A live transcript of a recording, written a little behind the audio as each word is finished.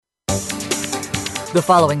The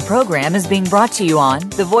following program is being brought to you on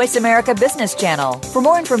the Voice America Business Channel. For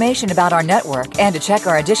more information about our network and to check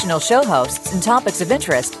our additional show hosts and topics of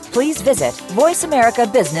interest, please visit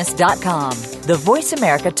voiceamericabusiness.com. The Voice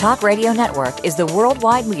America Talk Radio Network is the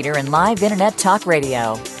worldwide leader in live Internet talk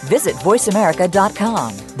radio. Visit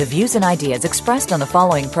voiceamerica.com. The views and ideas expressed on the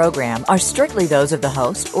following program are strictly those of the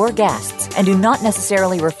host or guests and do not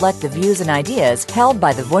necessarily reflect the views and ideas held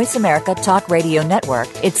by the Voice America Talk Radio Network,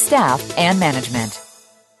 its staff, and management.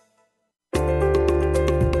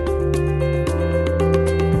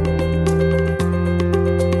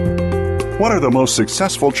 What are the most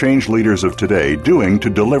successful change leaders of today doing to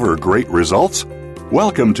deliver great results?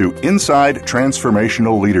 Welcome to Inside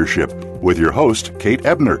Transformational Leadership with your host, Kate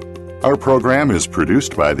Ebner. Our program is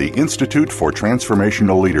produced by the Institute for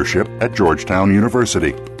Transformational Leadership at Georgetown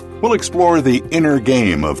University. We'll explore the inner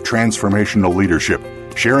game of transformational leadership,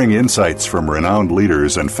 sharing insights from renowned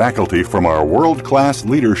leaders and faculty from our world-class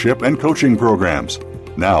leadership and coaching programs.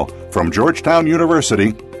 Now, from Georgetown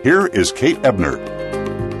University, here is Kate Ebner.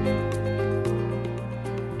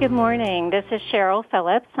 Good morning. This is Cheryl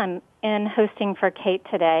Phillips. I'm in hosting for Kate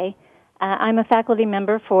today. I'm a faculty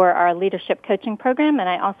member for our leadership coaching program, and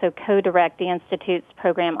I also co-direct the Institute's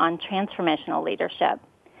program on transformational leadership.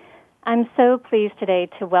 I'm so pleased today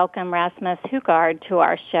to welcome Rasmus Hougaard to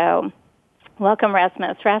our show. Welcome,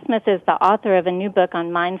 Rasmus. Rasmus is the author of a new book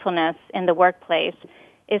on mindfulness in the workplace.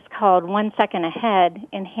 It's called 1 Second Ahead,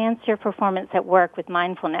 Enhance Your Performance at Work with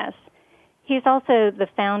Mindfulness. He's also the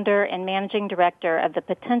founder and managing director of the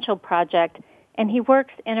Potential Project, and he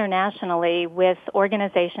works internationally with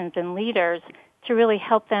organizations and leaders to really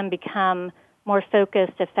help them become more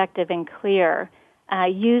focused, effective, and clear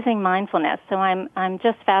using mindfulness. So I'm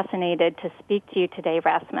just fascinated to speak to you today,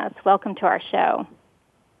 Rasmus. Welcome to our show.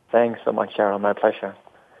 Thanks so much, Cheryl. My pleasure.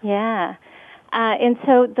 Yeah. And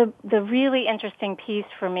so the really interesting piece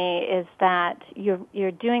for me is that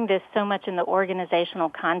you're doing this so much in the organizational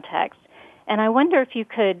context. And I wonder if you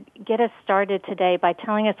could get us started today by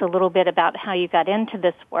telling us a little bit about how you got into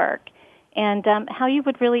this work and how you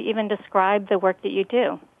would really even describe the work that you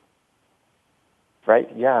do. Right,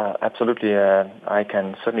 yeah, absolutely. I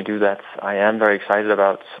can certainly do that. I am very excited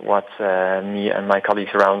about what me and my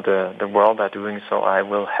colleagues around the world are doing, so I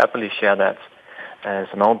will happily share that.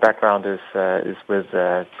 So my own background is with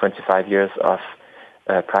 25 years of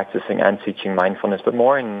practicing and teaching mindfulness, but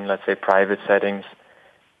more in, let's say, private settings.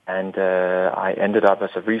 And I ended up as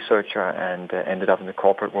a researcher and ended up in the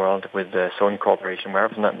corporate world with the Sony Corporation, where I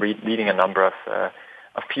was leading a number of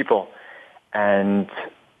people. And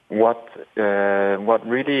what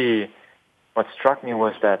struck me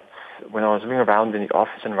was that when I was moving around in the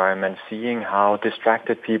office environment, seeing how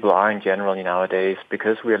distracted people are in general nowadays,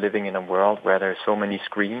 because we are living in a world where there are so many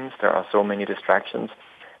screens, there are so many distractions,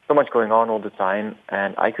 so much going on all the time.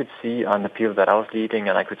 And I could see on the people that I was leading,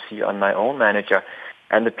 and I could see on my own manager,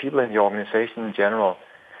 and the people in the organization in general,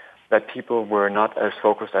 that people were not as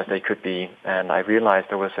focused as they could be. And I realized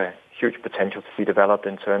there was a huge potential to be developed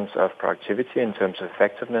in terms of productivity, in terms of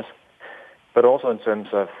effectiveness, but also in terms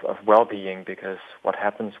of well-being, because what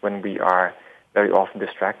happens when we are very often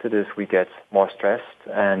distracted is we get more stressed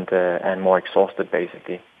and more exhausted,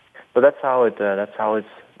 basically. So that's how it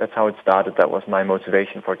started. That was my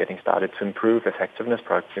motivation for getting started, to improve effectiveness,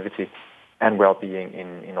 productivity, and well-being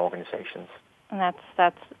in organizations.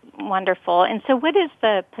 That's wonderful. And so what is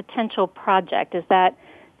the Potential Project? Is that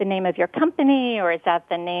the name of your company, or is that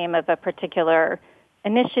the name of a particular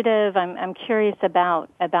initiative? I'm curious about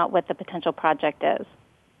what the Potential Project is.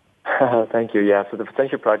 Thank you. Yeah, so the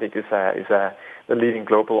Potential Project is the leading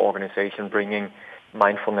global organization bringing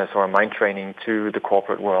mindfulness or mind training to the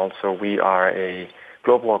corporate world. So we are a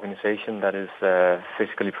global organization that is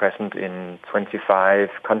physically present in 25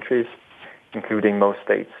 countries, including most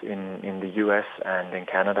states in the U.S. and in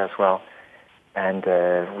Canada as well. And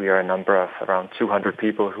we are a number of around 200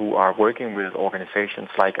 people who are working with organizations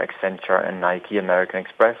like Accenture and Nike, American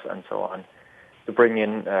Express, and so on, to bring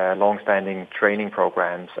in long-standing training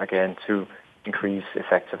programs, again, to increase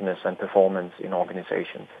effectiveness and performance in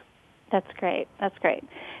organizations. That's great. That's great.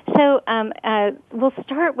 So we'll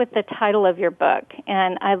start with the title of your book,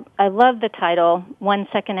 and I love the title, 1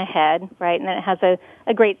 Second Ahead, right? And then it has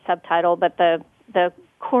a great subtitle, but the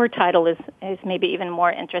core title is maybe even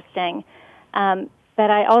more interesting. But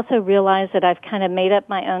I also realize that I've kind of made up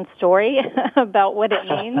my own story about what it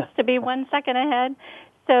means to be 1 second ahead.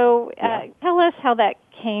 So tell us how that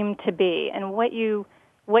came to be and what you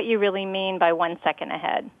really mean by 1 second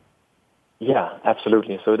ahead. Yeah,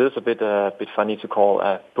 absolutely. So it is a bit funny to call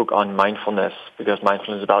a book on mindfulness, because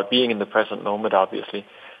mindfulness is about being in the present moment, obviously.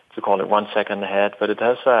 to call it 1 second ahead, but it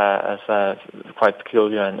has a quite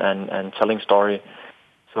peculiar and telling story.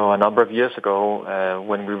 So a number of years ago,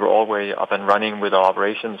 when we were already up and running with our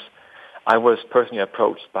operations, I was personally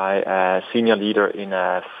approached by a senior leader in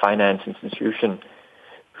a finance institution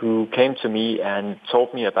who came to me and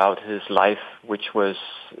told me about his life, which was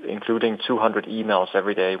including 200 emails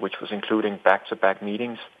every day, which was including back-to-back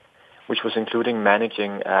meetings, which was including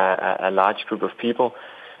managing a large group of people,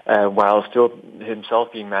 while still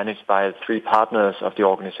himself being managed by 3 partners of the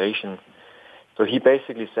organization. So he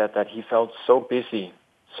basically said that he felt so busy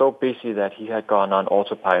that he had gone on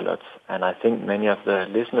autopilot. And I think many of the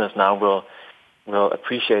listeners now will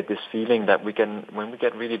appreciate this feeling that when we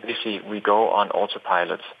get really busy, we go on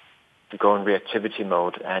autopilot. We go in reactivity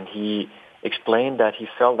mode. And he explained that he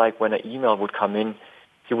felt like when an email would come in,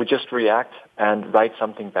 he would just react and write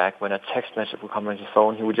something back. When a text message would come on his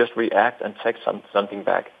phone, he would just react and text something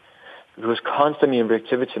back. He was constantly in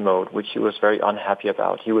reactivity mode, which he was very unhappy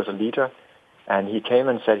about. He was a leader, and he came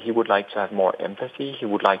and said he would like to have more empathy. He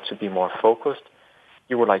would like to be more focused.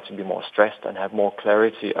 He would like to be more stressed and have more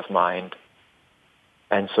clarity of mind.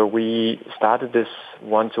 And so we started this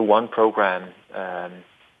one-to-one program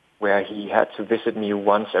where he had to visit me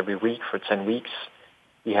once every week for 10 weeks.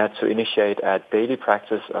 He had to initiate a daily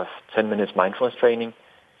practice of 10 minutes mindfulness training.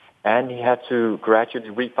 And he had to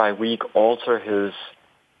gradually, week by week, alter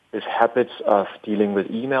his habits of dealing with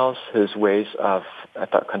emails, his ways of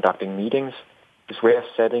conducting meetings, his way of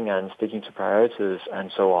setting and sticking to priorities,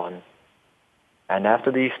 and so on. And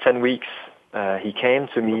after these 10 weeks, he came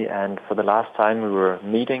to me, and for the last time we were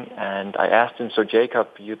meeting, and I asked him, so Jacob,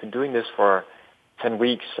 you've been doing this for 10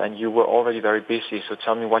 weeks, and you were already very busy, so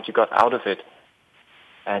tell me what you got out of it.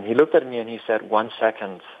 And he looked at me and he said, 1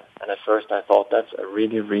 second. And at first I thought that's a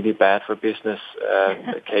really, really bad for business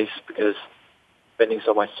case, because spending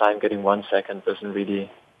so much time getting 1 second doesn't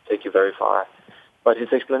really take you very far. But his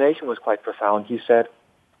explanation was quite profound. He said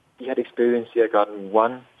he had experienced, he had gotten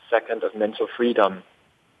 1 second of mental freedom,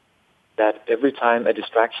 that every time a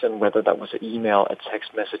distraction, whether that was an email, a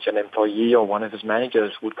text message, an employee, or one of his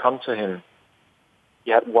managers would come to him,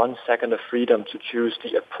 he had 1 second of freedom to choose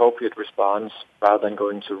the appropriate response rather than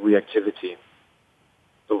going to reactivity.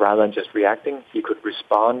 So rather than just reacting, he could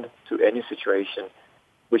respond to any situation,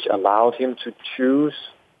 which allowed him to choose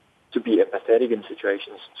to be empathetic in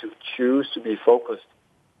situations, to choose to be focused,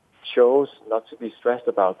 chose not to be stressed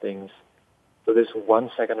about things. So this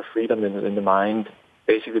 1 second of freedom in the mind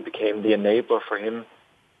basically became the enabler for him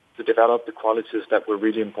to develop the qualities that were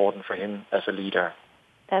really important for him as a leader.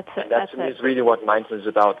 That to me is really what mindfulness is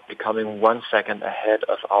about, becoming 1 second ahead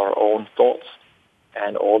of our own thoughts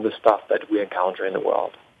and all the stuff that we encounter in the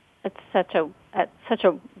world. It's such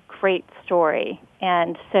a great story,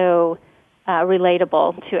 and so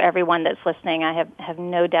relatable to everyone that's listening. I have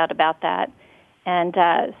no doubt about that. And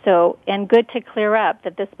and good to clear up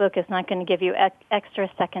that this book is not going to give you extra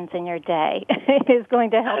seconds in your day. It is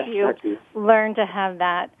going to help you learn to have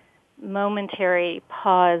that momentary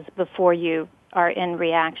pause before you are in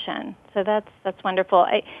reaction. So that's wonderful.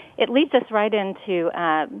 It leads us right into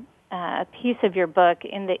a piece of your book.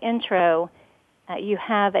 In the intro, you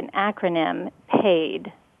have an acronym,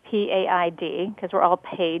 PAID, P-A-I-D, because we're all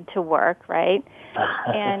paid to work, right?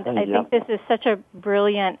 And I think this is such a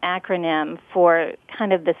brilliant acronym for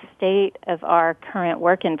kind of the state of our current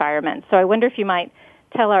work environment. So I wonder if you might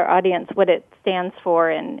tell our audience what it stands for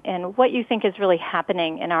and what you think is really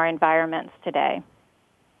happening in our environments today.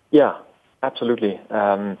 Yeah, absolutely.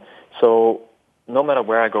 So no matter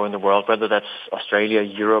where I go in the world, whether that's Australia,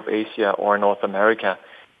 Europe, Asia, or North America,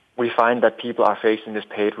 we find that people are facing this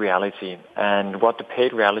paid reality. And what the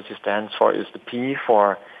paid reality stands for is the P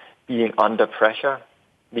for being under pressure,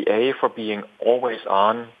 the A for being always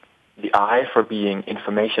on, the I for being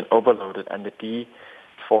information overloaded, and the D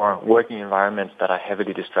for working environments that are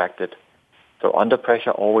heavily distracted. So under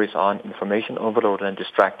pressure, always on, information overloaded and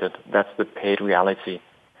distracted, that's the paid reality.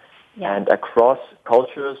 Yeah. And across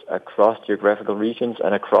cultures, across geographical regions,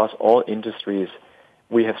 and across all industries,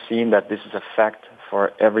 we have seen that this is a fact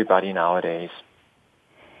for everybody nowadays.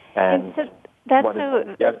 And so that's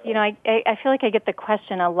so, you know, I feel like I get the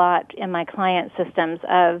question a lot in my client systems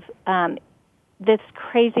of this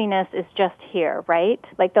craziness is just here, right?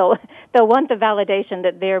 Like they'll want the validation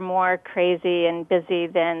that they're more crazy and busy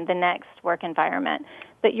than the next work environment.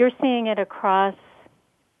 But you're seeing it across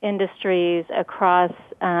industries, across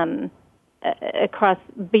beyond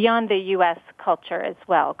the U.S. culture as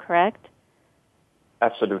well, correct?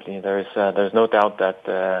 Absolutely. There's no doubt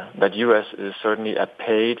that U.S. is certainly a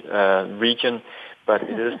paid region, but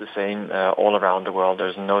it is the same all around the world.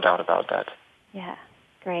 There's no doubt about that. Yeah.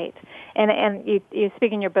 Great. And you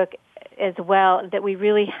speak in your book as well that we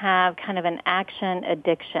really have kind of an action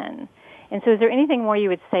addiction. And so is there anything more you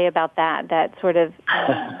would say about that sort of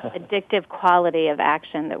addictive quality of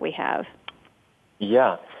action that we have?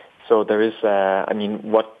 Yeah. So there is,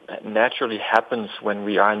 what naturally happens when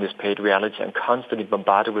we are in this paid reality and constantly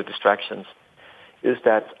bombarded with distractions is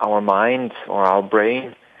that our mind or our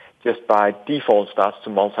brain just by default starts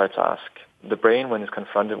to multitask. The brain, when it's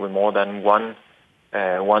confronted with more than one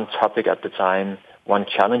topic at the time, one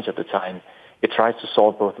challenge at the time, it tries to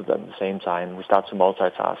solve both of them at the same time. We start to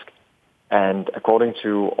multitask. And according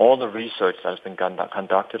to all the research that has been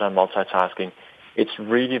conducted on multitasking, it's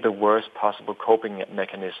really the worst possible coping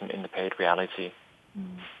mechanism in the paid reality.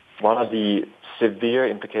 One of the severe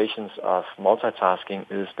implications of multitasking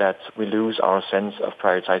is that we lose our sense of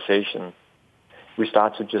prioritization. We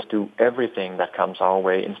start to just do everything that comes our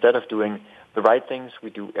way. Instead of doing the right things, we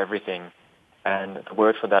do everything. And the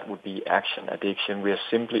word for that would be action addiction. We are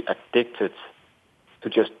simply addicted to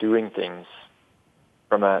just doing things.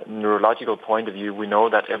 From a neurological point of view, we know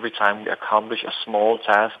that every time we accomplish a small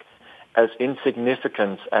task, as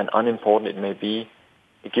insignificant and unimportant it may be,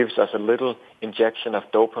 it gives us a little injection of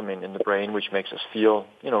dopamine in the brain, which makes us feel,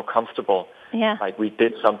 comfortable, like we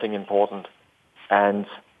did something important. And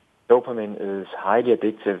dopamine is highly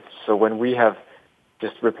addictive. So when we have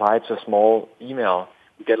just replied to a small email,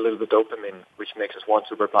 we get a little bit of dopamine, which makes us want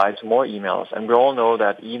to reply to more emails. And we all know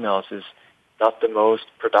that emails is not the most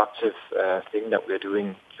productive thing that we're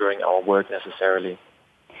doing during our work necessarily.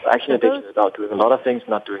 Action addiction is about doing a lot of things,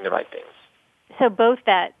 not doing the right things. So both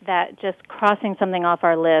that just crossing something off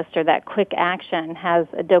our list or that quick action has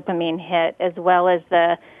a dopamine hit, as well as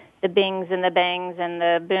the bings and the bangs and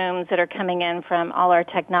the booms that are coming in from all our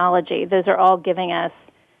technology. Those are all giving us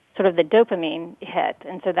sort of the dopamine hit,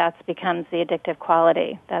 and so that becomes the addictive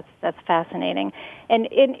quality. That's fascinating. And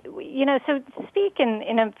so speak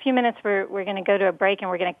in a few minutes. We're going to go to a break, and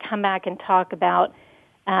we're going to come back and talk about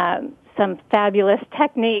some fabulous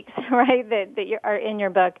techniques, right, that are in your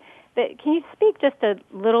book. But can you speak just a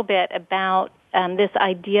little bit about this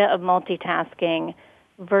idea of multitasking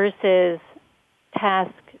versus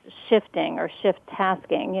task shifting or shift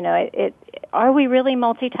tasking? Are we really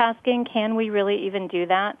multitasking? Can we really even do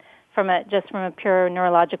that from a pure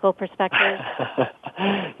neurological perspective?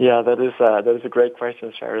 Yeah, that is a great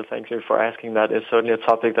question, Cheryl. Thank you for asking that. It's certainly a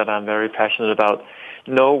topic that I'm very passionate about.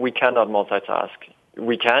 No, we cannot multitask.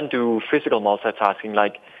 We can do physical multitasking,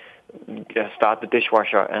 like start the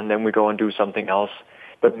dishwasher and then we go and do something else.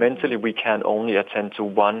 But mentally, we can only attend to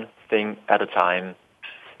one thing at a time.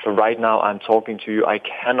 So right now, I'm talking to you. I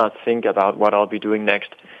cannot think about what I'll be doing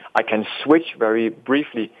next. I can switch very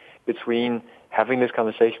briefly between having this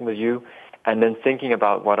conversation with you and then thinking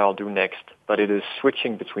about what I'll do next. But it is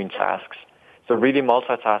switching between tasks. So really,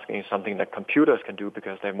 multitasking is something that computers can do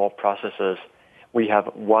because they have more processors. We have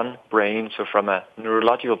one brain, so from a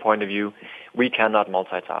neurological point of view, we cannot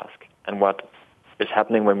multitask. And what is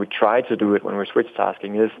happening when we try to do it, when we switch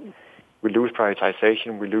tasking, is we lose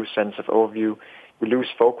prioritization, we lose sense of overview, we lose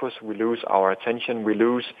focus, we lose our attention, we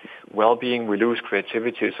lose well-being, we lose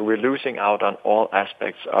creativity. So we're losing out on all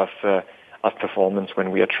aspects of performance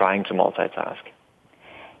when we are trying to multitask.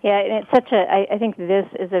 Yeah, and it's I think this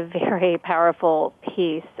is a very powerful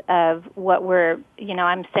piece of what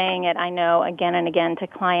I'm saying it, I know, again and again to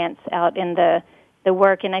clients out in the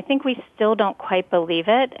work, and I think we still don't quite believe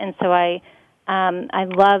it, and so I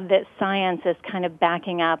love that science is kind of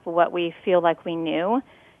backing up what we feel like we knew,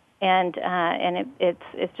 and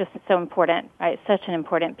it's just so important, right? Such an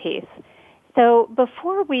important piece. So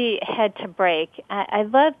before we head to break,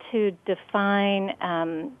 I'd love to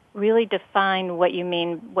really define what you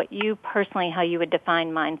mean, what you personally, how you would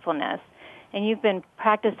define mindfulness. And you've been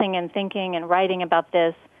practicing and thinking and writing about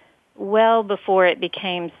this well before it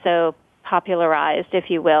became so popularized, if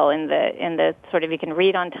you will, in the sort of, you can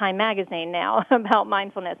read on Time Magazine now about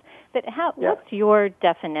mindfulness. But what's your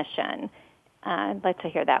definition? I'd like to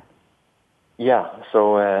hear that. Yeah,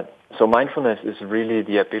 so mindfulness is really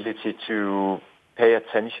the ability to pay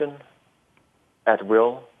attention at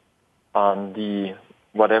will on the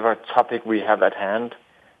whatever topic we have at hand.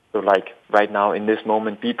 So like right now in this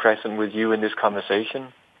moment, be present with you in this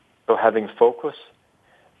conversation. So having focus,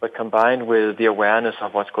 but combined with the awareness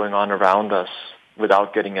of what's going on around us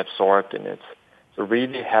without getting absorbed in it. So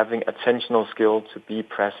really having attentional skill to be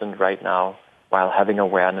present right now while having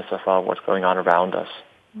awareness of what's going on around us.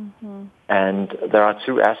 Mm-hmm. And there are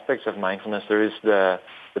two aspects of mindfulness. There is the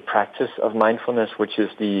practice of mindfulness, which is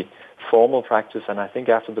the formal practice. And I think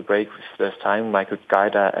after the break, if there's time, I could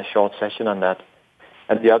guide a short session on that.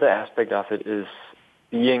 And the other aspect of it is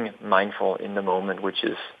being mindful in the moment, which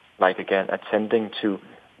is, like, again, attending to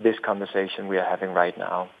this conversation we are having right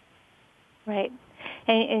now. Right.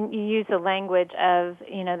 And you use the language of,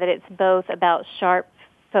 that it's both about sharp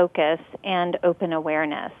focus and open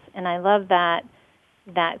awareness. And I love that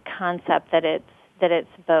concept that it's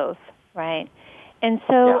both, right? And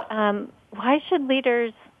so why should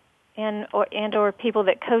leaders and or people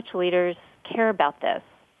that coach leaders care about this?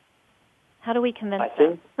 How do we convince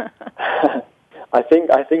them? I think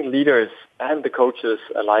leaders and the coaches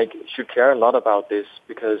alike should care a lot about this,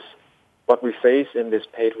 because what we face in this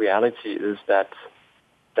paid reality is that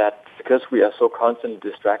because we are so constantly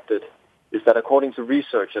distracted, is that according to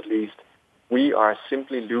research at least, we are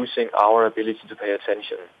simply losing our ability to pay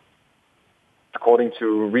attention. According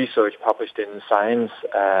to research published in Science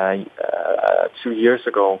 2 years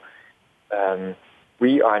ago,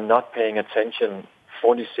 we are not paying attention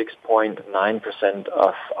 46.9%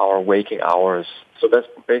 of our waking hours. So that's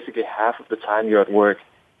basically half of the time you're at work.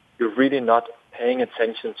 You're really not paying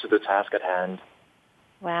attention to the task at hand.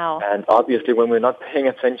 Wow. And obviously when we're not paying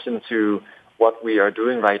attention to what we are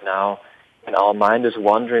doing right now, and our mind is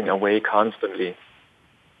wandering away constantly,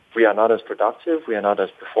 we are not as productive, we are not as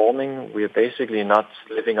performing, we are basically not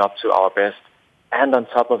living up to our best. And on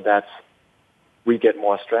top of that, we get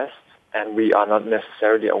more stressed, and we are not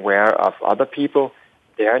necessarily aware of other people,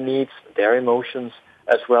 their needs, their emotions,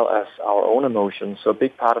 as well as our own emotions. So a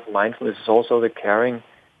big part of mindfulness is also the caring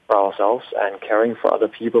for ourselves and caring for other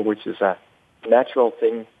people, which is a natural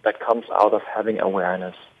thing that comes out of having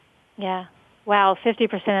awareness. Yeah. Wow,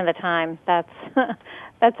 50% of the time. That's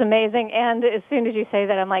amazing. And as soon as you say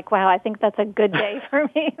that, I'm like, wow, I think that's a good day for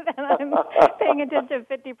me, that I'm paying attention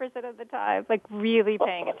 50% of the time, like really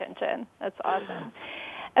paying attention. That's awesome.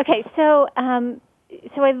 Okay, so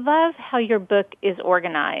I love how your book is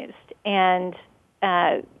organized. And,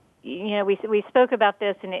 we spoke about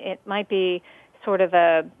this, and it might be sort of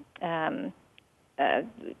the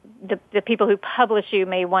people who publish you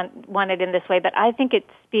may want it in this way, but I think it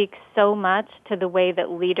speaks so much to the way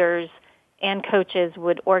that leaders and coaches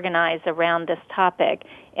would organize around this topic.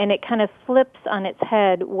 And it kind of flips on its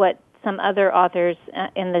head what some other authors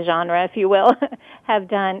in the genre, if you will, have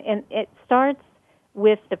done. And it starts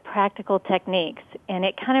with the practical techniques. And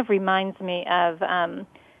it kind of reminds me of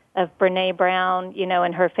Brené Brown,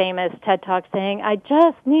 in her famous TED Talk saying, "I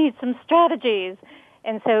just need some strategies."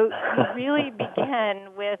 And so you really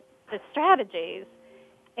begin with the strategies.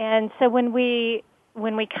 And so when we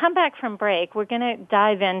come back from break, we're going to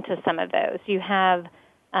dive into some of those. You have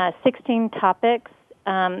 16 topics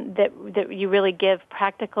that you really give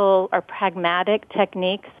practical or pragmatic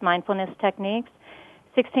techniques, mindfulness techniques.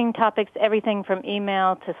 16 topics, everything from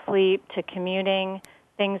email to sleep to commuting,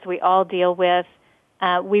 things we all deal with.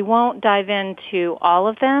 We won't dive into all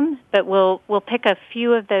of them, but we'll pick a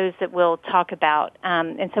few of those that we'll talk about.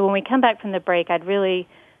 And so when we come back from the break, I'd really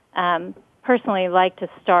personally like to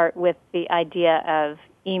start with the idea of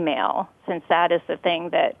email, since that is the thing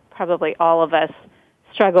that probably all of us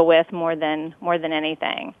struggle with more than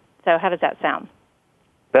anything. So how does that sound?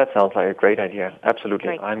 That sounds like a great idea. Absolutely.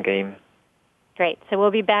 Great. I'm game. Great. So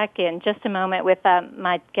we'll be back in just a moment with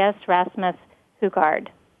my guest, Rasmus Hougaard.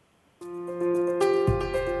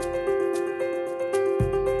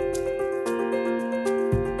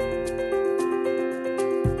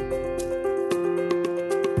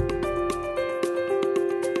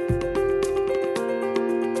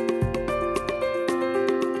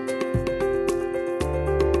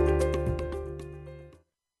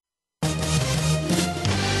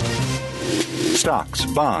 Stocks,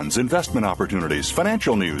 bonds, investment opportunities,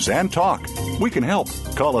 financial news, and talk. We can help.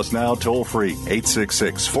 Call us now toll-free,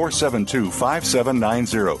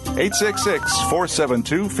 866-472-5790,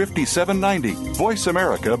 866-472-5790, Voice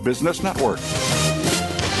America Business Network.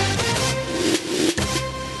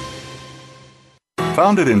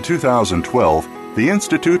 Founded in 2012, the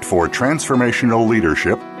Institute for Transformational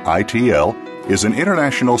Leadership, ITL, is an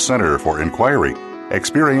international center for inquiry,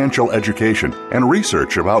 experiential education, and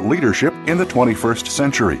research about leadership in the 21st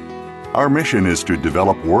century. Our mission is to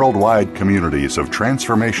develop worldwide communities of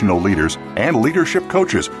transformational leaders and leadership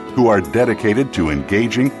coaches who are dedicated to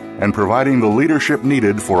engaging and providing the leadership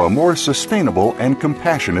needed for a more sustainable and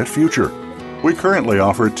compassionate future. We currently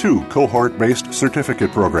offer 2 cohort-based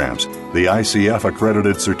certificate programs, the ICF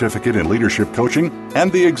Accredited Certificate in Leadership Coaching and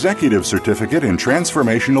the Executive Certificate in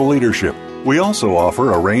Transformational Leadership. We also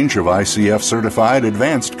offer a range of ICF-certified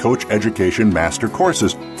advanced coach education master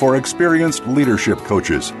courses for experienced leadership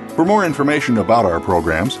coaches. For more information about our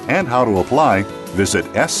programs and how to apply, visit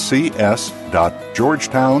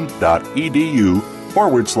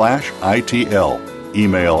scs.georgetown.edu/ITL.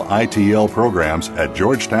 Email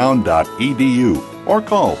itlprograms@georgetown.edu or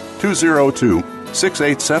call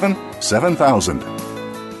 202-687-7000.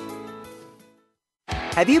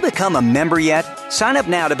 Have you become a member yet? Sign up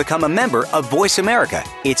now to become a member of Voice America.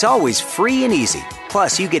 It's always free and easy.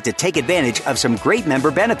 Plus, you get to take advantage of some great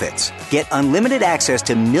member benefits. Get unlimited access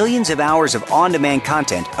to millions of hours of on-demand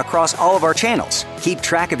content across all of our channels. Keep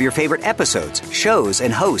track of your favorite episodes, shows,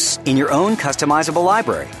 and hosts in your own customizable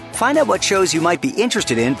library. Find out what shows you might be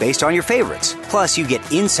interested in based on your favorites. Plus, you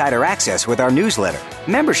get insider access with our newsletter.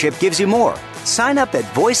 Membership gives you more. Sign up at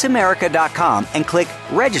voiceamerica.com and click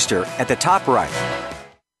Register at the top right.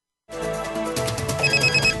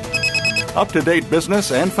 Up-to-date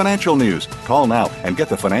business and financial news. Call now and get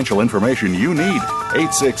the financial information you need.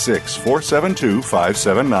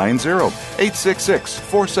 866-472-5790.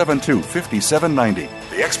 866-472-5790.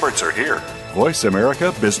 The experts are here. Voice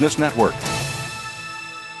America Business Network.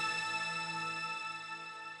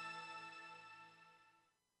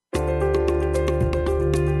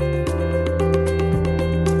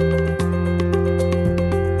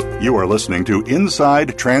 You are listening to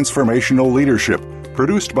Inside Transformational Leadership,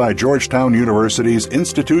 produced by Georgetown University's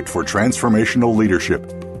Institute for Transformational Leadership.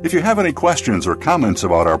 If you have any questions or comments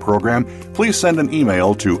about our program, please send an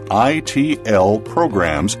email to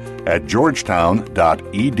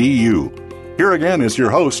itlprograms@georgetown.edu. Here again is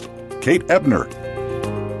your host, Kate Ebner.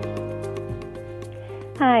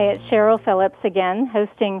 Hi, it's Cheryl Phillips again,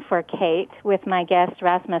 hosting for Kate with my guest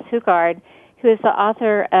Rasmus Hugard, who is the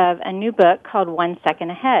author of a new book called 1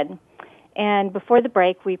 Second Ahead. And before the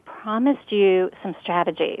break, we promised you some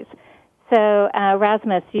strategies. So,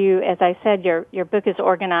 Rasmus, as I said, your book is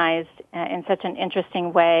organized in such an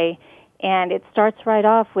interesting way, and it starts right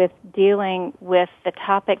off with dealing with the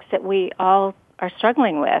topics that we all are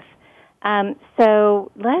struggling with. So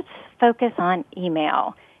let's focus on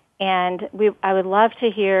email. And I would love to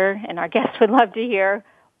hear, and our guests would love to hear,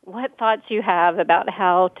 what thoughts you have about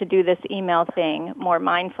how to do this email thing more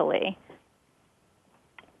mindfully.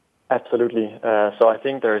 Absolutely. So I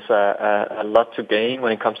think there's a lot to gain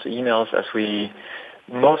when it comes to emails, as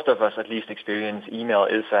most of us at least experience email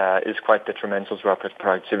is quite detrimental to our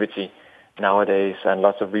productivity nowadays, and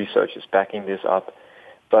lots of research is backing this up.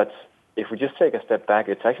 But if we just take a step back,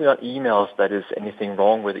 it's actually not emails that is anything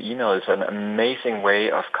wrong with email. It's an amazing way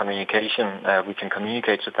of communication. We can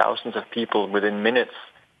communicate to thousands of people within minutes.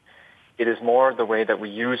 It is more the way that we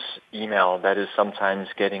use email that is sometimes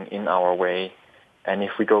getting in our way. And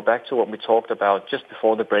if we go back to what we talked about just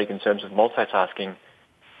before the break in terms of multitasking,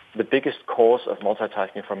 the biggest cause of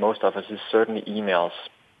multitasking for most of us is certainly emails.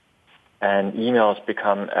 And emails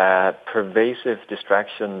become a pervasive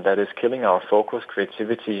distraction that is killing our focus,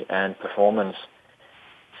 creativity, and performance,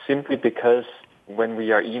 simply because when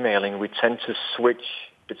we are emailing, we tend to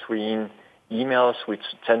switch between emails. We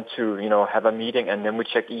tend to, have a meeting, and then we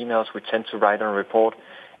check emails. We tend to write on a report,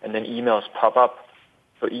 and then emails pop up.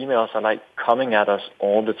 So emails are like coming at us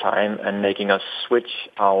all the time and making us switch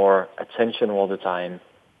our attention all the time,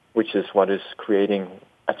 which is what is creating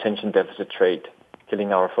attention deficit trait,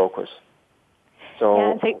 killing our focus.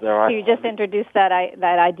 So you just introduced that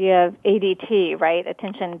idea of ADT, right?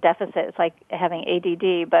 Attention deficit. It's like having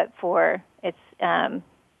ADD, but it's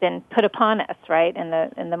been put upon us, right, in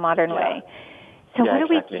the modern way. So what do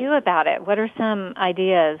we do about it? What are some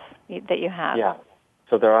ideas that you have? Yeah.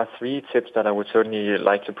 So there are 3 tips that I would certainly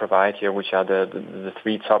like to provide here, which are the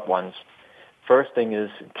 3 top ones. First thing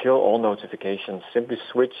is kill all notifications. Simply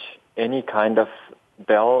switch any kind of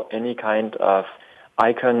bell, any kind of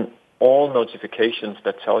icon, all notifications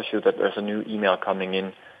that tells you that there's a new email coming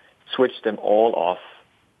in. Switch them all off.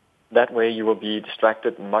 That way you will be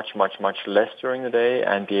distracted much, much, much less during the day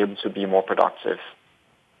and be able to be more productive.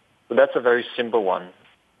 So that's a very simple one.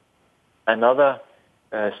 Another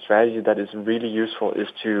strategy that is really useful is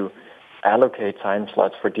to allocate time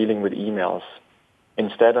slots for dealing with emails.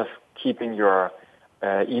 Instead of keeping your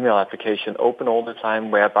email application open all the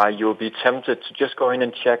time, whereby you'll be tempted to just go in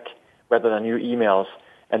and check whether there are new emails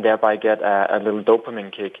and thereby get a little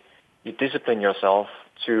dopamine kick, you discipline yourself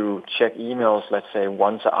to check emails, let's say,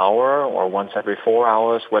 once an hour or once every 4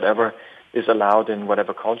 hours, whatever is allowed in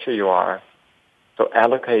whatever culture you are. So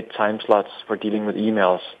allocate time slots for dealing with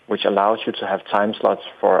emails, which allows you to have time slots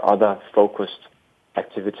for other focused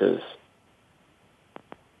activities.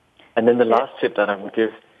 And then the last tip that I would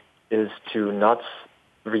give is to not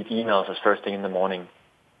read emails as first thing in the morning.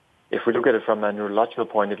 If we look at it from a neurological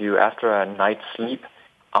point of view, after a night's sleep,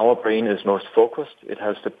 our brain is most focused. It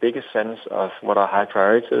has the biggest sense of what our high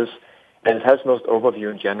priority is, and it has most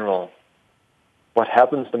overview in general. what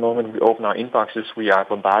happens the moment we open our inboxes, we are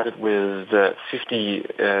bombarded with 50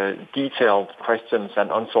 detailed questions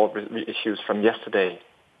and unsolved issues from yesterday,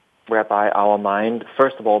 whereby our mind,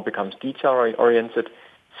 first of all, becomes detail-oriented,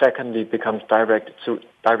 secondly, becomes directed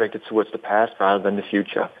towards the past rather than the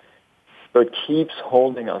future. So it keeps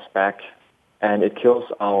holding us back, and it kills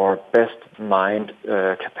our best mind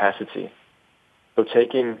capacity. So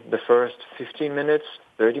taking the first 15 minutes,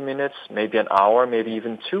 30 minutes, maybe an hour, maybe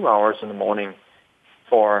even 2 hours in the morning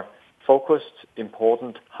for focused,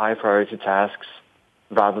 important, high-priority tasks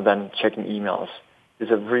rather than checking emails is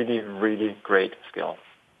a really, really great skill.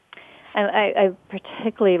 I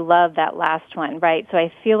particularly love that last one, right? So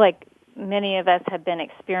I feel like many of us have been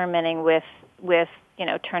experimenting with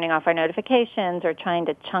turning off our notifications or trying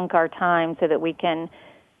to chunk our time so that we can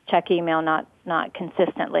check email not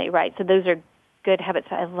consistently, right? So those are good habits.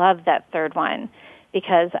 I love that third one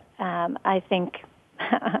because I think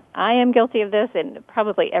I am guilty of this, and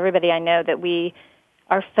probably everybody I know, that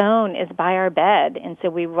our phone is by our bed, and so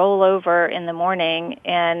we roll over in the morning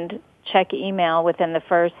and check email within the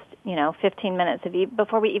first 15 minutes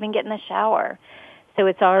before we even get in the shower. So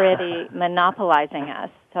it's already monopolizing us.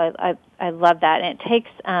 So I love that, and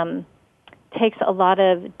it takes a lot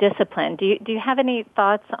of discipline. Do you have any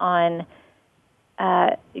thoughts on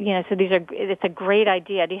so it's a great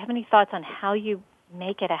idea. Do you have any thoughts on how you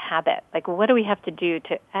make it a habit? Like, what do we have to do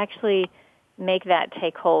to actually make that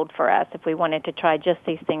take hold for us if we wanted to try just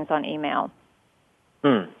these things on email?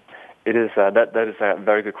 It is that is a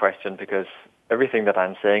very good question, because everything that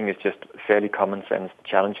I'm saying is just fairly common sense. The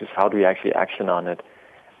challenge is, how do we actually action on it?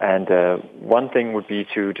 And one thing would be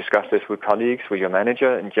to discuss this with colleagues, with your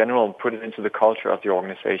manager, in general, put it into the culture of the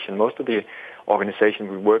organization. Most of the organizations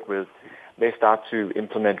we work with, they start to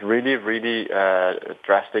implement really, really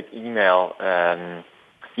drastic email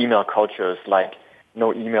cultures, like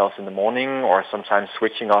no emails in the morning, or sometimes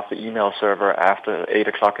switching off the email server after 8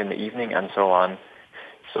 o'clock in the evening, and so on.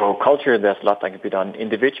 So culture, there's a lot that can be done.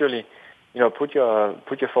 Individually, put your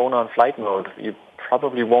phone on flight mode. You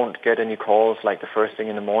probably won't get any calls like the first thing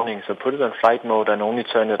in the morning, so put it on flight mode and only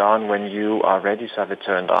turn it on when you are ready to have it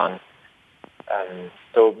turned on.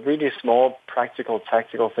 So really small, practical,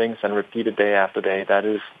 tactical things, and repeat it day after day. That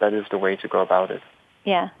is the way to go about it.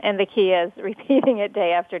 Yeah, and the key is repeating it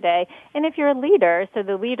day after day. And if you're a leader, so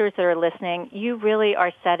the leaders that are listening, you really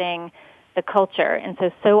are setting the culture. And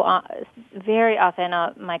so very often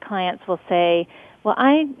my clients will say, well,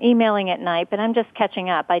 I'm emailing at night, but I'm just catching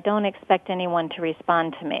up. I don't expect anyone to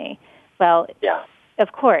respond to me. Well, yeah.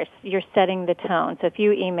 Of course, you're setting the tone. So if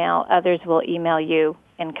you email, others will email you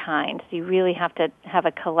in kind. So you really have to have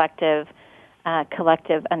a collective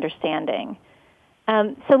understanding.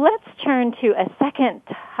 So let's turn to a second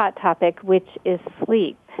hot topic, which is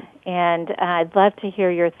sleep. And I'd love to hear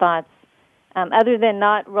your thoughts, other than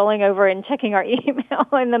not rolling over and checking our email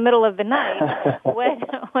in the middle of the night.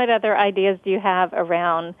 What other ideas do you have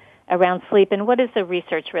around sleep, and what is the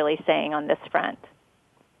research really saying on this front?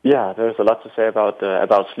 Yeah, there's a lot to say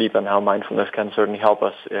about sleep and how mindfulness can certainly help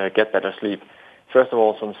us get better sleep. First of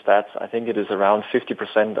all, some stats. I think it is around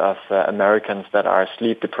 50% of Americans that are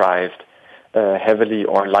sleep deprived, heavily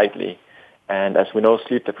or lightly. And as we know,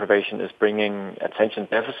 sleep deprivation is bringing attention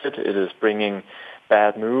deficit. It is bringing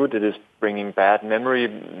bad mood. It is bringing bad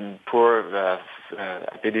memory, poor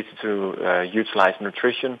ability to utilize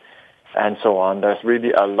nutrition, and so on. There's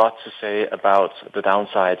really a lot to say about the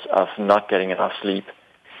downsides of not getting enough sleep.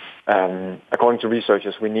 According to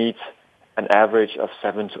researchers, we need an average of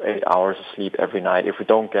 7 to 8 hours of sleep every night. If we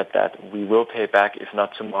don't get that, we will pay back, if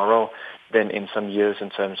not tomorrow, then in some years, in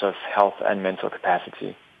terms of health and mental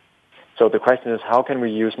capacity. So the question is, how can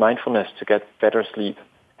we use mindfulness to get better sleep?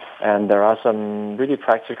 And there are some really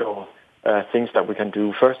practical things that we can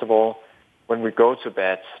do. First of all, when we go to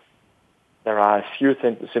bed, there are a few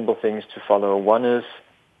simple things to follow. One is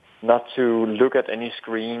not to look at any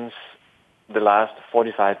screens the last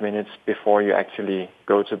 45 minutes before you actually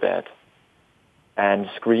go to bed. And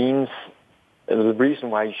screens, the reason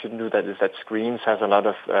why you shouldn't do that is that screens has a lot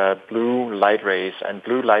of blue light rays, and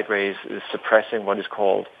blue light rays is suppressing what is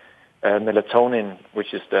called melatonin,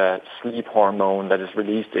 which is the sleep hormone that is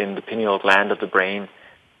released in the pineal gland of the brain,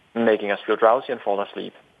 making us feel drowsy and fall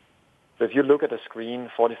asleep. So if you look at a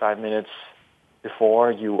screen 45 minutes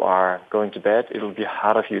before you are going to bed, it will be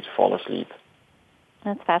harder for you to fall asleep.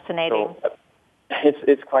 That's fascinating. So,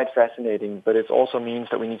 it's quite fascinating, but it also means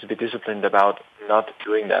that we need to be disciplined about not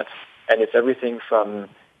doing that. And it's everything from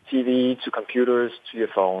TV to computers to your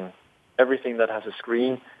phone. Everything that has a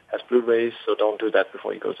screen has blue rays, so don't do that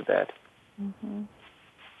before you go to bed. Mm-hmm.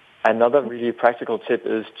 Another really practical tip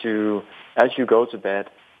is to, as you go to bed,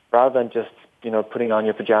 rather than just putting on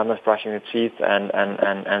your pajamas, brushing your teeth,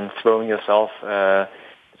 and throwing yourself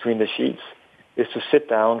between the sheets, is to sit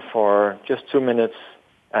down for just 2 minutes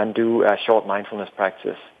and do a short mindfulness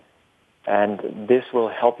practice. And this will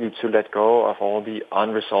help you to let go of all the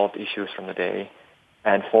unresolved issues from the day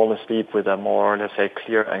and fall asleep with a more, let's say,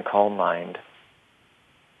 clear and calm mind.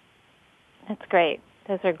 That's great.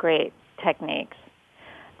 Those are great techniques.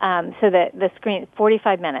 So the screen,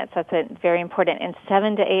 45 minutes, that's very important. In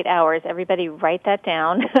 7 to 8 hours, everybody write that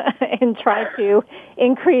down and try to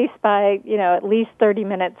increase by, at least 30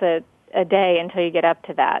 minutes a day until you get up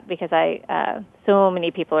to that, because so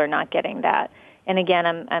many people are not getting that. And again,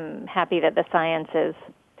 I'm happy that the science is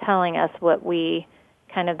telling us what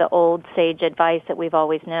kind of the old sage advice that we've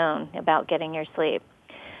always known about getting your sleep.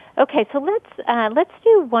 Okay, so let's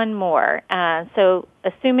do one more. So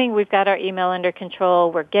assuming we've got our email under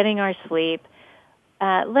control, we're getting our sleep,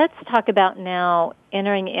 let's talk about now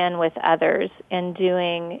entering in with others and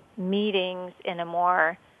doing meetings in a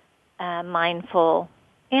more mindful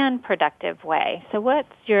and productive way. So what's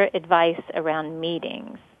your advice around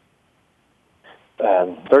meetings?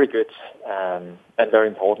 Very good and very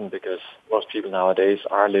important, because most people nowadays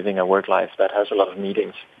are living a work life that has a lot of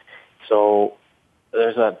meetings. So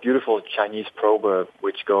there's a beautiful Chinese proverb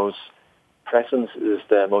which goes, presence is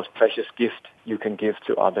the most precious gift you can give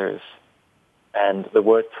to others. And the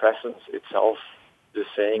word presence itself is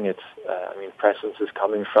saying it. Presence is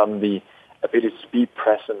coming from the ability to be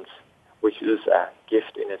present, which is a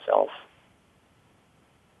gift in itself.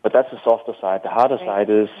 But that's the softer side. The harder side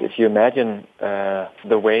is, if you imagine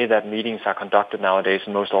the way that meetings are conducted nowadays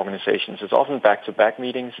in most organizations, it's often back-to-back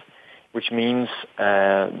meetings, which means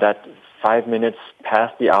that 5 minutes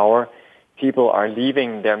past the hour, people are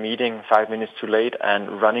leaving their meeting 5 minutes too late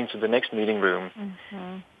and running to the next meeting room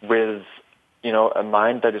with, a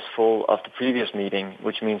mind that is full of the previous meeting,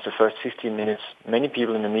 which means the first 15 minutes, many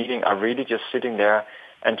people in the meeting are really just sitting there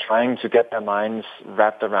and trying to get their minds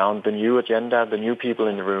wrapped around the new agenda, the new people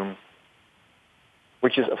in the room,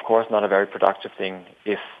 which is, of course, not a very productive thing.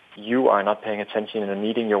 If you are not paying attention in a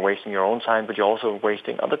meeting, you're wasting your own time, but you're also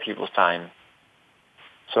wasting other people's time.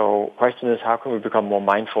 So the question is, how can we become more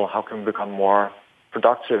mindful? How can we become more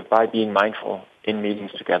productive by being mindful in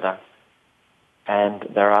meetings together? And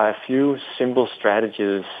there are a few simple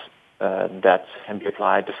strategies that can be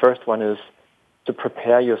applied. The first one is to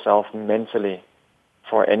prepare yourself mentally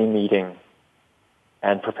for any meeting.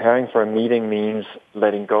 And preparing for a meeting means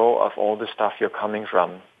letting go of all the stuff you're coming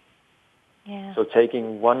from. Yeah. So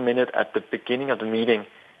taking 1 minute at the beginning of the meeting,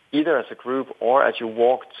 either as a group or as you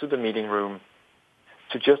walk to the meeting room,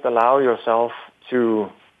 to just allow yourself to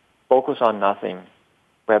focus on nothing,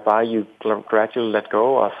 whereby you gradually let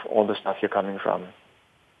go of all the stuff you're coming from.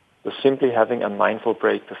 So simply having a mindful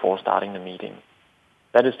break before starting the meeting.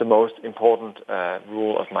 That is the most important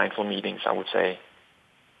rule of mindful meetings, I would say.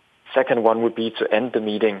 Second one would be to end the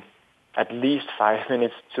meeting at least 5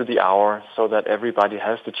 minutes to the hour, so that everybody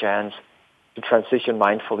has the chance to transition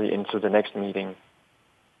mindfully into the next meeting.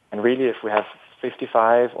 And really, if we have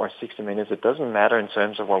 55 or 60 minutes, it doesn't matter in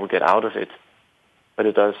terms of what we get out of it, but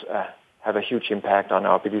it does have a huge impact on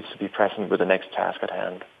our ability to be present with the next task at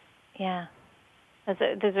hand. Yeah.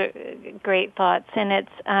 Those are great thoughts. And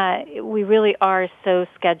it's we really are so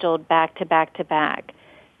scheduled back to back to back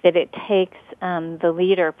that it takes the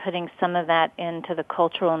leader putting some of that into the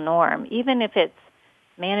cultural norm, even if it's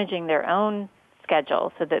managing their own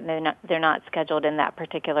schedule so that they're not scheduled in that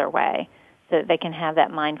particular way, so that they can have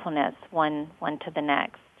that mindfulness one to the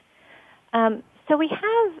next. So we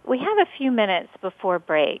have a few minutes before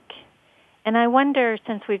break, and I wonder,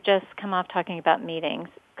 since we've just come off talking about meetings,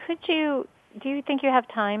 do you think you have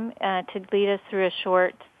time to lead us through a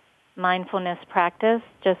short mindfulness practice,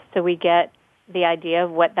 just so we get the idea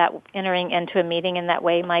of what that entering into a meeting in that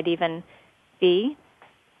way might even be?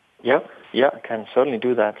 Yeah, I can certainly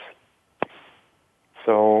do that.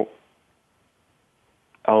 So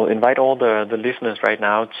I'll invite all the listeners right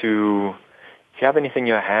now to, if you have anything in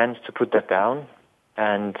your hands, to put that down.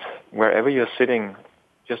 And wherever you're sitting,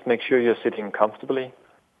 just make sure you're sitting comfortably.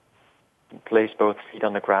 Place both feet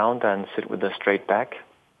on the ground and sit with a straight back.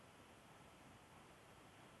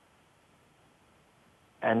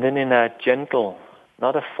 And then in a gentle,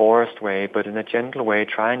 not a forced way, but in a gentle way,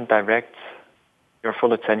 try and direct your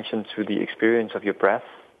full attention to the experience of your breath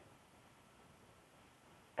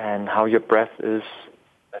and how your breath is,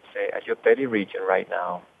 let's say, at your belly region right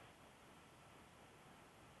now.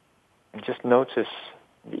 And just notice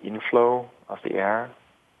the inflow of the air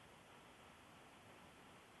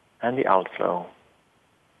and the outflow.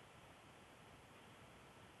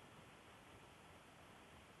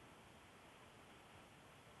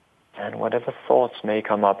 And whatever thoughts may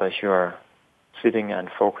come up as you're sitting and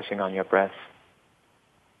focusing on your breath,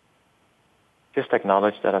 just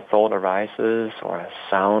acknowledge that a thought arises or a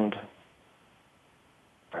sound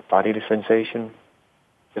or a bodily sensation.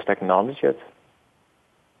 Just acknowledge it.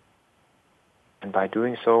 And by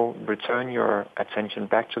doing so, return your attention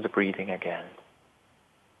back to the breathing again.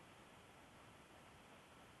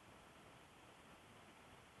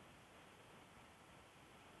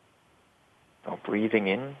 So breathing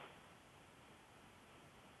in,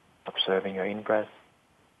 observing your in-breath.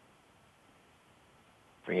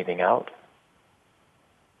 Breathing out,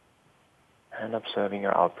 and observing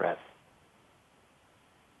your out-breath.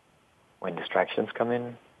 When distractions come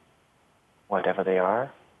in, whatever they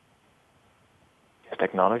are, just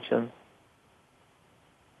acknowledge them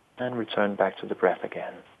and return back to the breath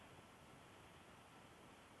again.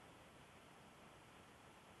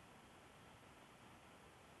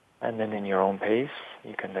 And then in your own pace,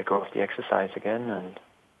 you can let go of the exercise again and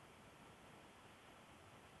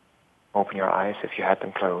open your eyes if you had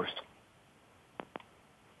them closed.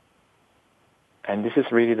 And this is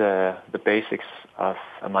really the basics of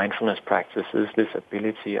a mindfulness practice, is this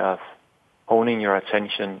ability of honing your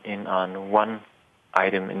attention in on one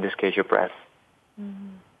item, in this case your breath.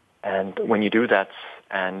 Mm-hmm. And when you do that,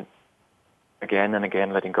 and again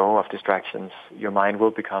letting go of distractions, your mind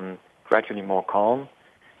will become gradually more calm,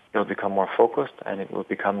 it'll become more focused, and it will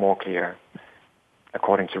become more clear,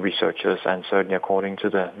 according to researchers and certainly according to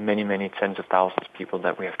the many, many tens of thousands of people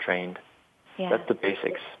that we have trained. Yeah. That's the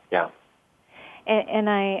basics, yeah. And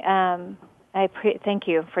I thank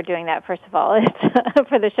you for doing that, first of all. It's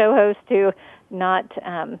for the show host to not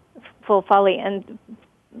fully fall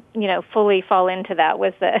into that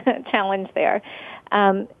was the challenge there.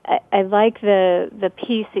 I like the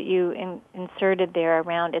piece that you inserted there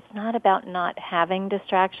around it's not about not having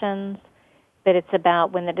distractions, but it's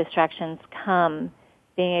about when the distractions come,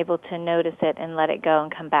 being able to notice it and let it go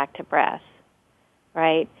and come back to breath,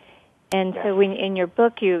 right? And so when in your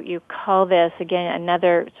book you call this, again,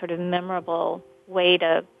 another sort of memorable way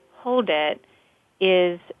to hold it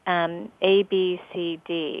is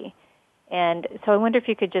ABCD. And so I wonder if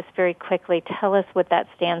you could just very quickly tell us what that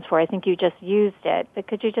stands for. I think you just used it, but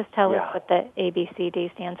could you just tell us what the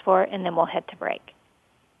ABCD stands for, and then we'll head to break.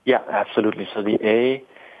 Yeah, absolutely. So the A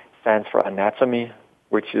stands for anatomy,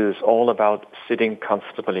 which is all about sitting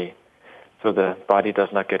comfortably so the body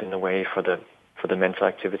does not get in the way for the mental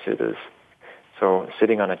activity it is. So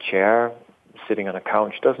sitting on a chair, sitting on a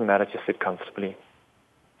couch, doesn't matter, just sit comfortably.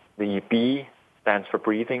 The B stands for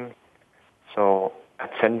breathing. So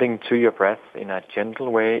attending to your breath in a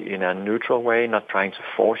gentle way, in a neutral way, not trying to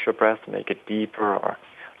force your breath, make it deeper or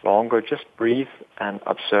longer. Just breathe and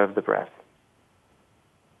observe the breath.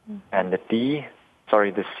 Mm-hmm. And the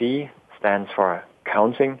C stands for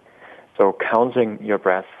counting. So counting your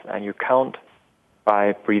breath, and you count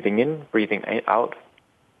by breathing in, breathing out.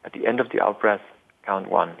 At the end of the out-breath, count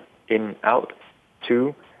 1. In, out,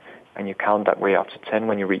 2, and you count that way up to 10.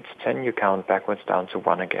 When you reach 10, you count backwards down to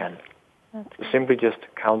 1 again. Okay. So simply just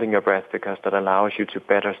counting your breath, because that allows you to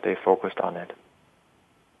better stay focused on it.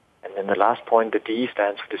 And then the last point, the D,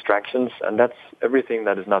 stands for distractions, and that's everything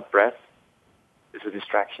that is not breath is a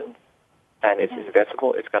distraction. And it's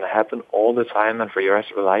inevitable. It's going to happen all the time, and for your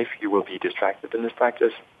rest of your life, you will be distracted in this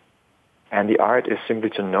practice. And the art is simply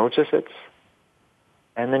to notice it,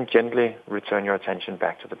 and then gently return your attention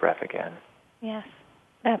back to the breath again. Yes,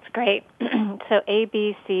 that's great. So A,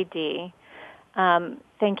 B, C, D.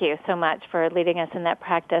 Thank you so much for leading us in that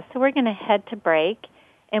practice. So we're going to head to break,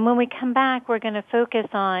 and when we come back, we're going to focus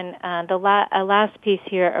on the last piece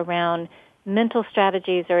here around mental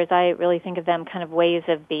strategies, or as I really think of them, kind of ways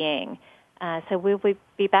of being. So we'll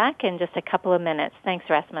be back in just a couple of minutes. Thanks,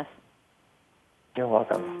 Rasmus. You're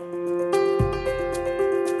welcome.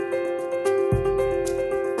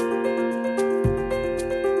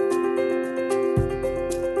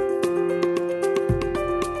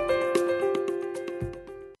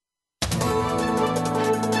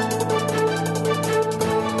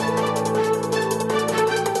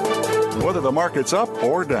 Whether the market's up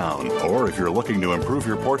or down, or if you're looking to improve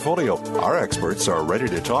your portfolio, our experts are ready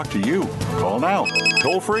to talk to you. Call now.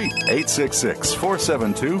 Toll free,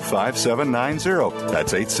 866-472-5790.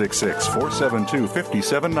 That's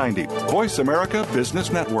 866-472-5790. Voice America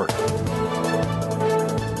Business Network.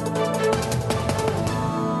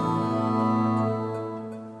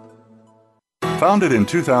 Founded in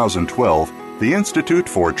 2012, the Institute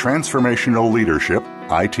for Transformational Leadership,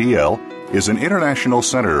 ITL, is an international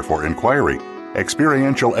center for inquiry,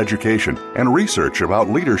 experiential education, and research about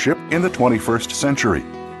leadership in the 21st century.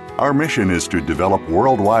 Our mission is to develop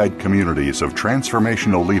worldwide communities of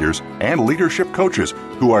transformational leaders and leadership coaches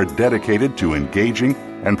who are dedicated to engaging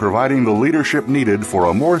and providing the leadership needed for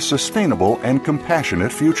a more sustainable and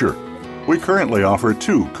compassionate future. We currently offer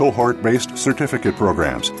 2 cohort-based certificate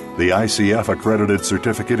programs, the ICF Accredited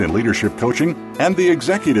Certificate in Leadership Coaching and the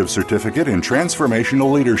Executive Certificate in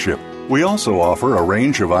Transformational Leadership. We also offer a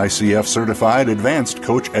range of ICF-certified Advanced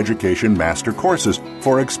Coach Education Master Courses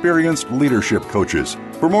for experienced leadership coaches.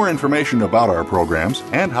 For more information about our programs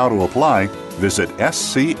and how to apply, visit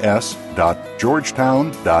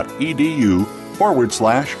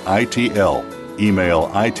scs.georgetown.edu/ITL. Email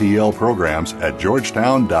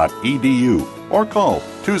itlprograms@georgetown.edu or call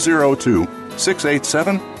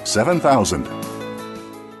 202-687-7000.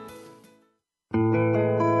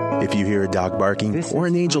 If you hear a dog barking or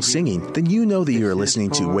an angel singing, then you know that you are listening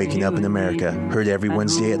to Waking Up in America. Heard every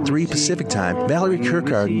Wednesday at 3 Pacific Time, Valerie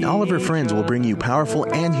Kirkard and all of her friends will bring you powerful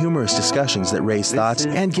and humorous discussions that raise thoughts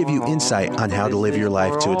and give you insight on how to live your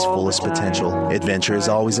life to its fullest potential. Adventure is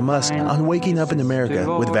always a must on Waking Up in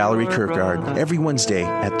America with Valerie Kirkard every Wednesday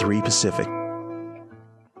at 3 Pacific.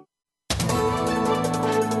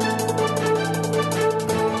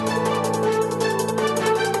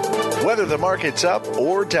 Whether the market's up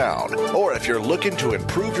or down, or if you're looking to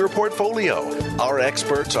improve your portfolio, our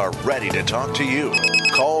experts are ready to talk to you.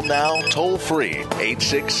 Call now toll-free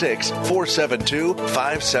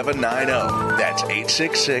 866-472-5790. That's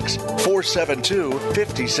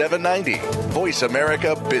 866-472-5790. Voice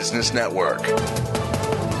America Business Network.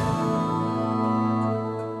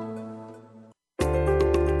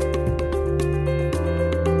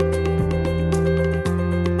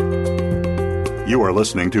 You are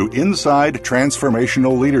listening to Inside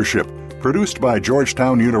Transformational Leadership, produced by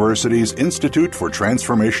Georgetown University's Institute for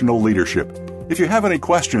Transformational Leadership. If you have any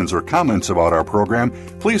questions or comments about our program,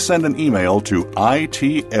 please send an email to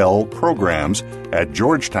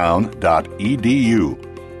itlprograms@georgetown.edu.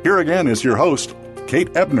 Here again is your host, Kate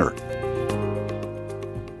Ebner.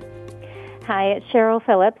 Hi, it's Cheryl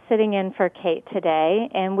Phillips sitting in for Kate today,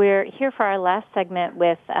 and we're here for our last segment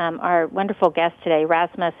with our wonderful guest today,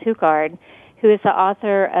 Rasmus Hougaard, who is the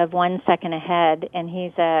author of 1 Second Ahead, and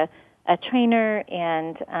he's a trainer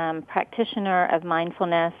and practitioner of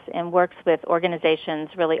mindfulness and works with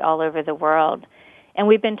organizations really all over the world. And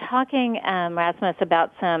we've been talking, Rasmus,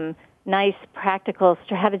 about some nice practical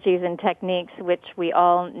strategies and techniques which we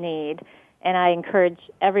all need. And I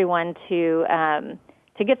encourage everyone to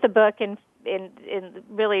get the book and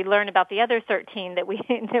really learn about the other 13 that we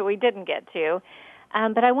didn't get to.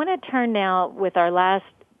 But I want to turn now with our last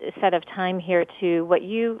set of time here to what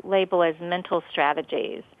you label as mental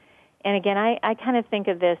strategies. And again, I kind of think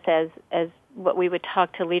of this as what we would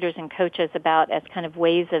talk to leaders and coaches about as kind of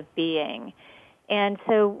ways of being. And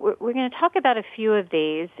so we're going to talk about a few of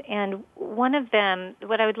these. And one of them,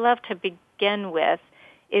 what I would love to begin with,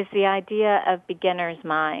 is the idea of beginner's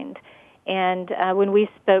mind. And when we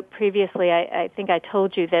spoke previously, I think I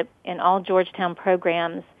told you that in all Georgetown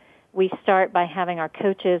programs, we start by having our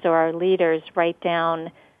coaches or our leaders write down,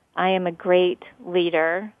 I am a great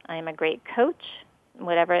leader, I am a great coach,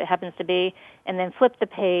 whatever it happens to be, and then flip the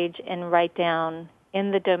page and write down,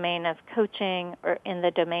 in the domain of coaching or in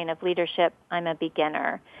the domain of leadership, I'm a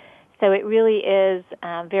beginner. So it really is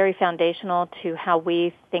very foundational to how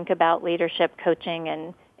we think about leadership, coaching,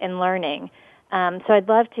 and learning. So I'd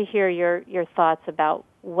love to hear your thoughts about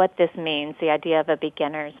what this means, the idea of a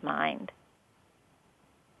beginner's mind.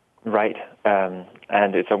 Right.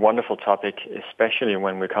 And it's a wonderful topic, especially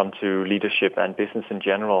when we come to leadership and business in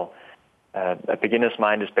general. A beginner's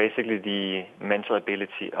mind is basically the mental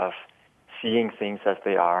ability of seeing things as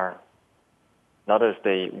they are, not as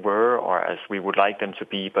they were or as we would like them to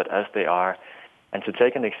be, but as they are. And to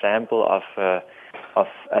take an example of a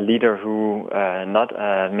leader who not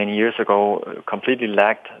many years ago completely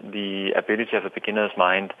lacked the ability of a beginner's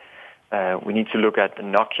mind, we need to look at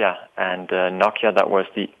Nokia. And Nokia, that was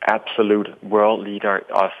the absolute world leader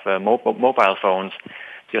of mobile phones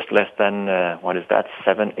just less than,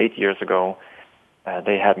 7-8 years ago.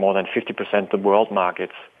 They had more than 50% of the world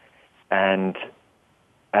markets. And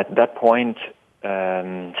at that point,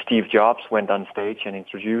 Steve Jobs went on stage and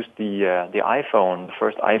introduced the iPhone, the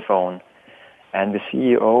first iPhone. And the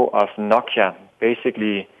CEO of Nokia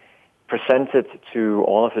basically presented to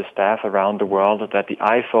all of his staff around the world that the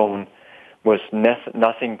iPhone was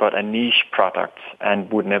nothing but a niche product and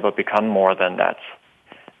would never become more than that.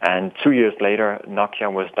 And 2 years later, Nokia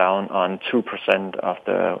was down on 2% of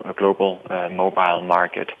the global mobile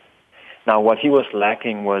market. Now, what he was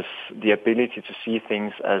lacking was the ability to see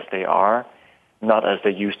things as they are, not as they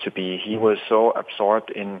used to be. He was so absorbed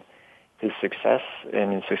in his success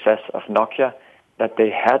and the success of Nokia, that they